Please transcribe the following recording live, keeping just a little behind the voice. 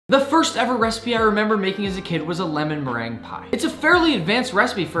The first ever recipe I remember making as a kid was a lemon meringue pie. It's a fairly advanced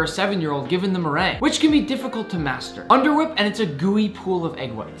recipe for a 7-year-old given the meringue, which can be difficult to master. Underwhip and it's a gooey pool of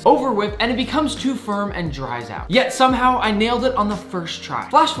egg whites. Overwhip and it becomes too firm and dries out. Yet somehow I nailed it on the first try.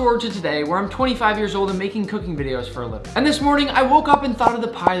 Flash forward to today where I'm 25 years old and making cooking videos for a living. And this morning I woke up and thought of the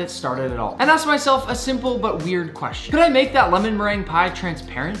pie that started it all. And asked myself a simple but weird question. Could I make that lemon meringue pie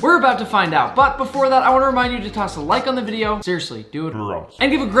transparent? We're about to find out, but before that I want to remind you to toss a like on the video. Seriously, do it.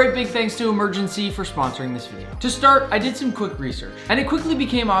 And give a great big thanks to Emergen-C for sponsoring this video. To start, I did some quick research, and it quickly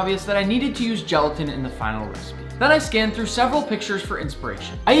became obvious that I needed to use gelatin in the final recipe. Then I scanned through several pictures for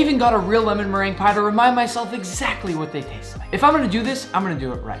inspiration. I even got a real lemon meringue pie to remind myself exactly what they taste like. If I'm gonna do this, I'm gonna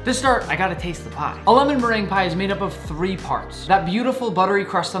do it right. To start, I gotta taste the pie. A lemon meringue pie is made up of 3 parts. That beautiful buttery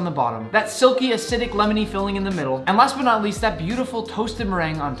crust on the bottom, that silky acidic lemony filling in the middle, and last but not least, that beautiful toasted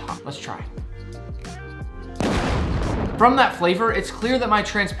meringue on top. Let's try. From that flavor, it's clear that my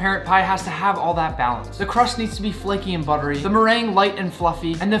transparent pie has to have all that balance. The crust needs to be flaky and buttery, the meringue light and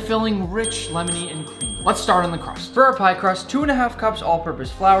fluffy, and the filling rich, lemony, and creamy. Let's start on the crust. For our pie crust, 2½ cups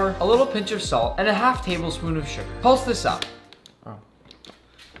all-purpose flour, a little pinch of salt, and a ½ tablespoon of sugar. Pulse this up. Oh,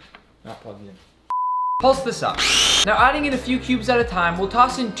 not plugged in. Pulse this up. Now adding in a few cubes at a time, we'll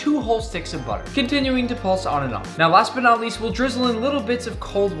toss in 2 whole sticks of butter, continuing to pulse on and off. Now last but not least, we'll drizzle in little bits of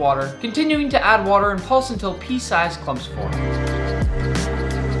cold water, continuing to add water and pulse until pea-sized clumps form.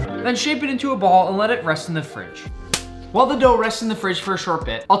 Then shape it into a ball and let it rest in the fridge. While the dough rests in the fridge for a short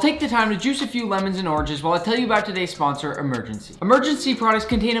bit, I'll take the time to juice a few lemons and oranges while I tell you about today's sponsor, Emergen-C. Emergen-C products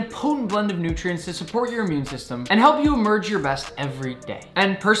contain a potent blend of nutrients to support your immune system and help you emerge your best every day.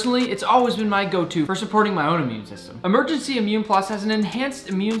 And personally, it's always been my go-to for supporting my own immune system. Emergen-C Immune Plus has an enhanced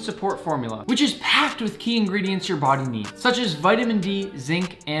immune support formula, which is packed with key ingredients your body needs, such as vitamin D,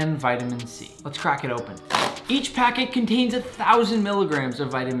 zinc, and vitamin C. Let's crack it open. Each packet contains 1,000 milligrams of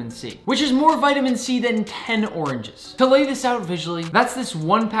vitamin C, which is more vitamin C than 10 oranges. To lay this out visually, that's this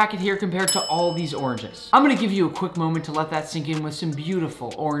one packet here compared to all these oranges. I'm gonna give you a quick moment to let that sink in with some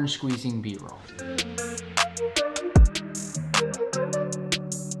beautiful orange squeezing B-roll.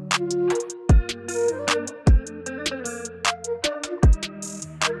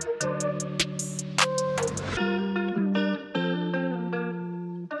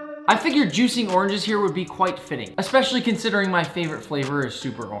 I figured juicing oranges here would be quite fitting, especially considering my favorite flavor is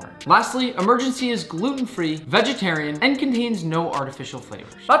super orange. Lastly, Emergen-C is gluten-free, vegetarian, and contains no artificial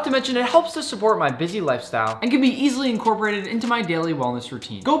flavors. Not to mention, it helps to support my busy lifestyle and can be easily incorporated into my daily wellness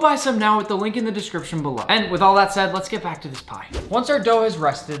routine. Go buy some now with the link in the description below. And with all that said, let's get back to this pie. Once our dough has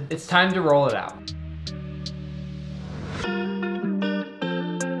rested, it's time to roll it out.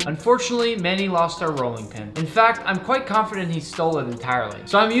 Unfortunately, Manny lost our rolling pin. In fact, I'm quite confident he stole it entirely.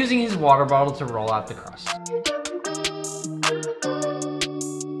 So I'm using his water bottle to roll out the crust.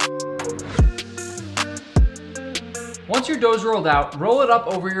 Once your dough's rolled out, roll it up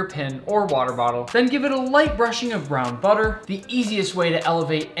over your pin or water bottle, then give it a light brushing of brown butter, the easiest way to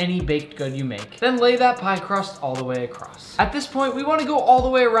elevate any baked good you make. Then lay that pie crust all the way across. At this point, we want to go all the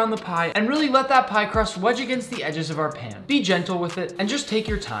way around the pie and really let that pie crust wedge against the edges of our pan. Be gentle with it and just take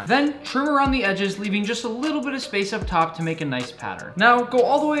your time. Then trim around the edges, leaving just a little bit of space up top to make a nice pattern. Now go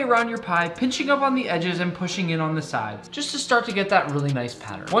all the way around your pie, pinching up on the edges and pushing in on the sides, just to start to get that really nice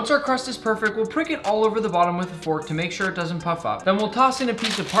pattern. Once our crust is perfect, we'll prick it all over the bottom with a fork to make sure it doesn't puff up. Then we'll toss in a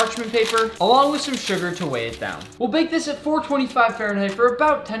piece of parchment paper along with some sugar to weigh it down. We'll bake this at 425 Fahrenheit for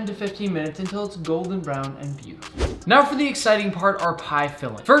about 10 to 15 minutes until it's golden brown and beautiful. Now for the exciting part, our pie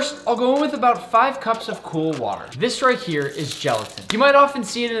filling. First, I'll go in with about 5 cups of cool water. This right here is gelatin. You might often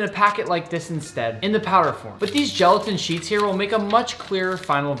see it in a packet like this instead, in the powder form. But these gelatin sheets here will make a much clearer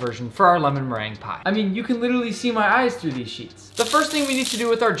final version for our lemon meringue pie. I mean, you can literally see my eyes through these sheets. The first thing we need to do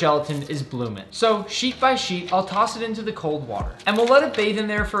with our gelatin is bloom it. So sheet by sheet, I'll toss it into the cold water and we'll let it bathe in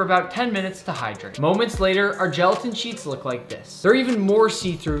there for about 10 minutes to hydrate. Moments later, our gelatin sheets look like this. They're even more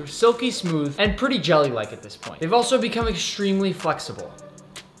see-through, silky smooth, and pretty jelly-like at this point. They've also become extremely flexible.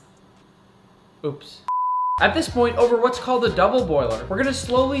 Oops. At this point, over what's called a double boiler, we're gonna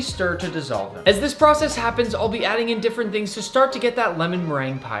slowly stir to dissolve them. As this process happens, I'll be adding in different things to start to get that lemon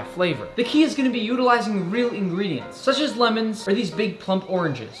meringue pie flavor. The key is gonna be utilizing real ingredients, such as lemons or these big plump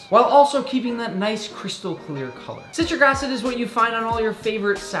oranges, while also keeping that nice crystal clear color. Citric acid is what you find on all your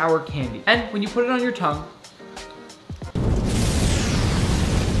favorite sour candy. And when you put it on your tongue,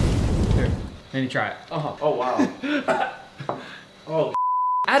 here, maybe try it. Oh wow. Oh.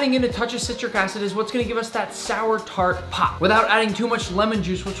 Adding in a touch of citric acid is what's gonna give us that sour tart pop without adding too much lemon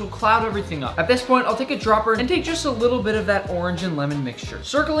juice, which will cloud everything up. At this point, I'll take a dropper and take just a little bit of that orange and lemon mixture,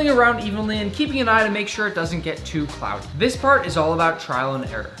 circling around evenly and keeping an eye to make sure it doesn't get too cloudy. This part is all about trial and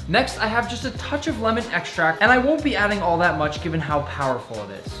error. Next, I have just a touch of lemon extract, and I won't be adding all that much given how powerful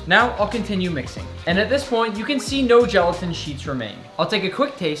it is. Now, I'll continue mixing. And at this point, you can see no gelatin sheets remain. I'll take a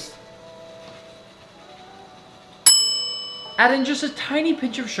quick taste. Add in just a tiny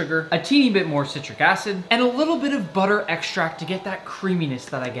pinch of sugar, a teeny bit more citric acid, and a little bit of butter extract to get that creaminess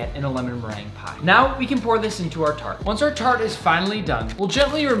that I get in a lemon meringue pie. Now we can pour this into our tart. Once our tart is finally done, we'll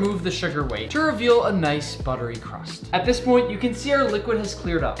gently remove the sugar weight to reveal a nice buttery crust. At this point, you can see our liquid has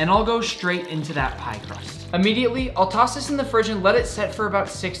cleared up, and I'll go straight into that pie crust. Immediately, I'll toss this in the fridge and let it set for about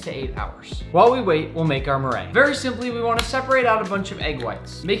 6 to 8 hours. While we wait, we'll make our meringue. Very simply, we want to separate out a bunch of egg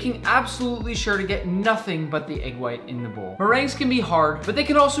whites, making absolutely sure to get nothing but the egg white in the bowl. Meringues can be hard, but they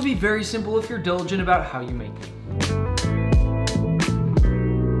can also be very simple if you're diligent about how you make them.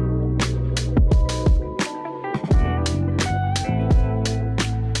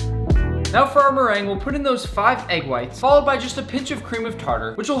 Now for our meringue, we'll put in those 5 egg whites, followed by just a pinch of cream of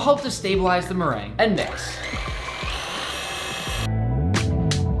tartar, which will help to stabilize the meringue, and mix.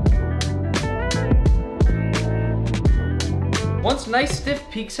 Once nice stiff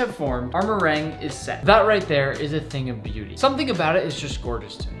peaks have formed, our meringue is set. That right there is a thing of beauty. Something about it is just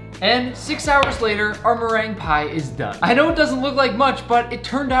gorgeous to me. And 6 hours later, our meringue pie is done. I know it doesn't look like much, but it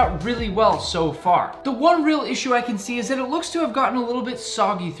turned out really well so far. The one real issue I can see is that it looks to have gotten a little bit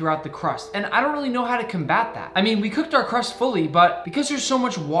soggy throughout the crust, and I don't really know how to combat that. I mean, we cooked our crust fully, but because there's so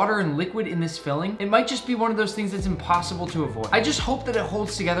much water and liquid in this filling, it might just be one of those things that's impossible to avoid. I just hope that it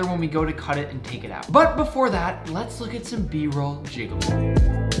holds together when we go to cut it and take it out. But before that, let's look at some B-roll jiggling.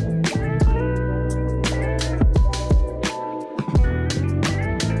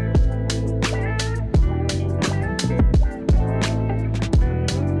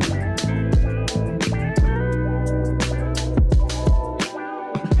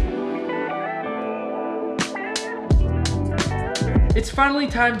 It's finally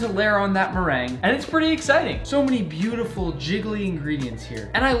time to layer on that meringue, and it's pretty exciting. So many beautiful, jiggly ingredients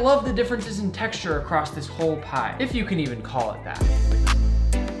here. And I love the differences in texture across this whole pie, if you can even call it that.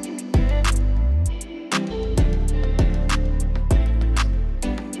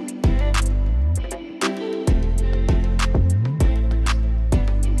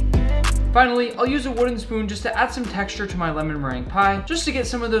 Finally, I'll use a wooden spoon just to add some texture to my lemon meringue pie, just to get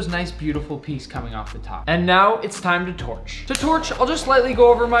some of those nice, beautiful peaks coming off the top. And now it's time to torch. To torch, I'll just lightly go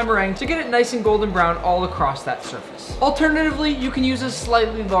over my meringue to get it nice and golden brown all across that surface. Alternatively, you can use a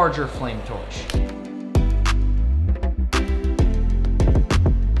slightly larger flame torch.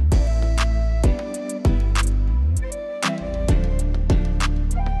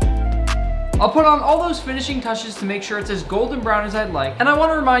 I'll put on all those finishing touches to make sure it's as golden brown as I'd like, and I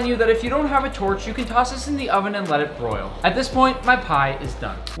want to remind you that if you don't have a torch, you can toss this in the oven and let it broil. At this point, my pie is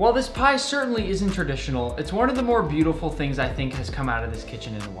done. While this pie certainly isn't traditional, it's one of the more beautiful things I think has come out of this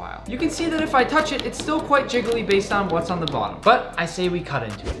kitchen in a while. You can see that if I touch it, it's still quite jiggly based on what's on the bottom, but I say we cut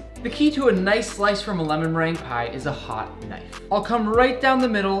into it. The key to a nice slice from a lemon meringue pie is a hot knife. I'll come right down the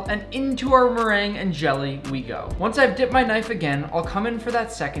middle and into our meringue and jelly we go. Once I've dipped my knife again, I'll come in for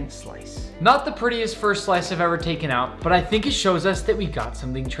that second slice. Not the prettiest first slice I've ever taken out, but I think it shows us that we got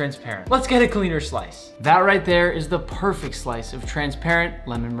something transparent. Let's get a cleaner slice. That right there is the perfect slice of transparent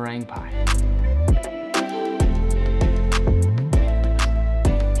lemon meringue pie.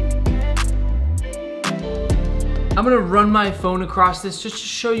 I'm gonna run my phone across this just to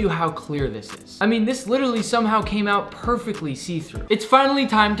show you how clear this is. I mean, this literally somehow came out perfectly see-through. It's finally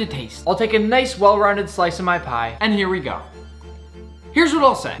time to taste. I'll take a nice well-rounded slice of my pie, and here we go. Here's what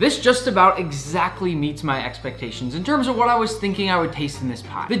I'll say. This just about exactly meets my expectations in terms of what I was thinking I would taste in this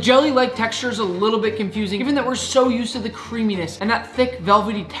pie. The jelly-like texture is a little bit confusing given that we're so used to the creaminess and that thick,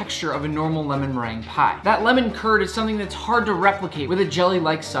 velvety texture of a normal lemon meringue pie. That lemon curd is something that's hard to replicate with a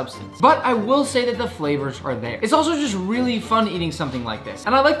jelly-like substance. But I will say that the flavors are there. It's also just really fun eating something like this,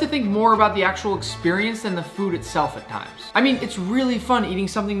 and I like to think more about the actual experience than the food itself at times. I mean, it's really fun eating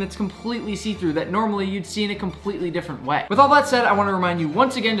something that's completely see-through that normally you'd see in a completely different way. With all that said, I want to remind you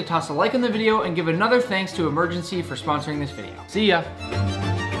once again to toss a like on the video and give another thanks to Emergen-C for sponsoring this video. See ya!